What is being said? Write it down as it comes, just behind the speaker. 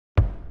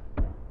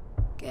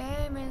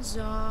I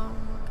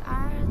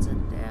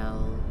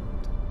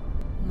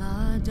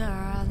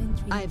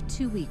have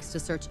 2 weeks to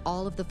search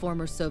all of the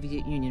former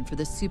Soviet Union for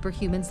the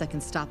superhumans that can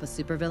stop a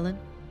supervillain.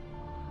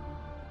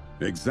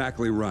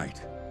 Exactly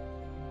right.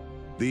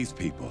 These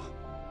people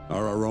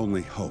are our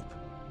only hope.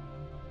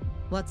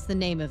 What's the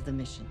name of the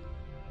mission?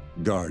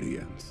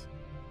 Guardians.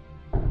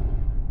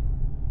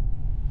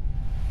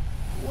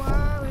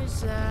 War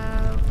is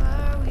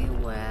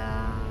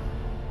everywhere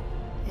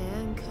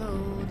and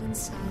cold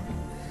inside.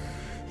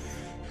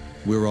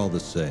 We're all the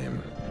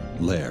same.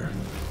 Lair.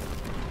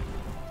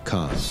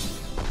 Cause.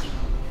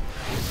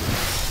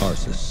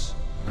 Arsis.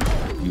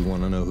 You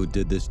want to know who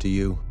did this to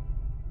you?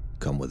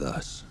 Come with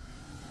us.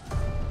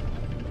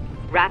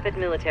 Rapid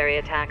military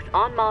attacks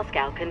on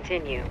Moscow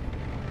continue.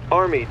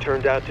 Army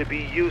turned out to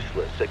be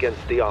useless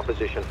against the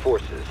opposition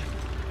forces.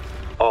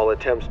 All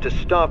attempts to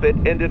stop it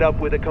ended up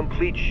with a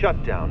complete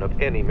shutdown of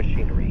any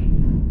machinery.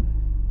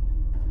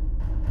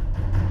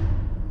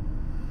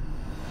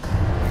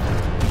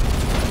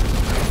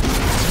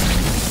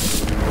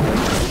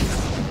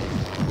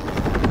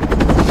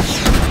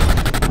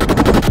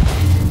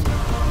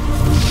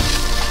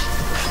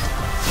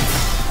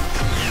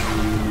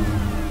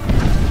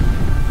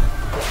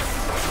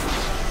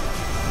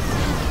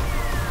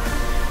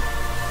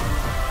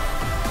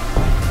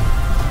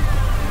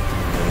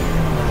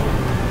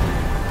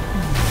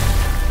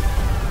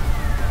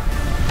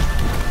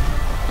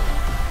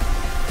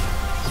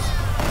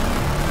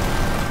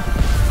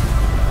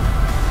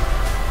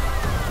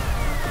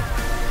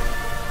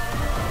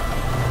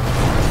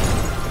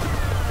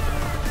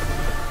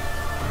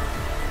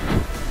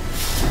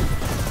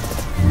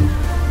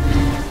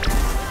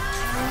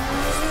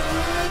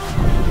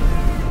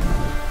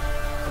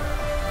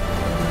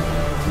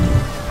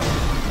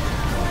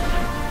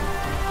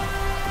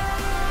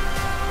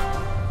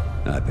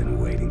 I've been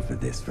waiting for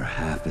this for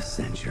half a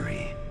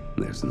century.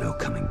 There's no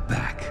coming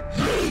back.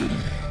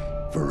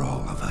 For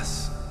all of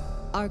us.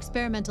 Our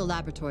experimental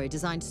laboratory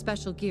designed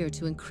special gear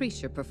to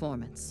increase your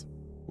performance.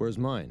 Where's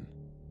mine?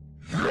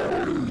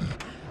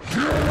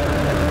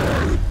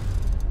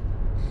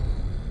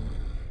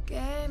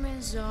 Game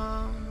is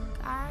on,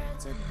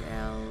 cards are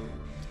dealt.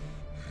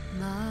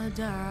 My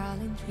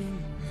darling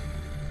dream.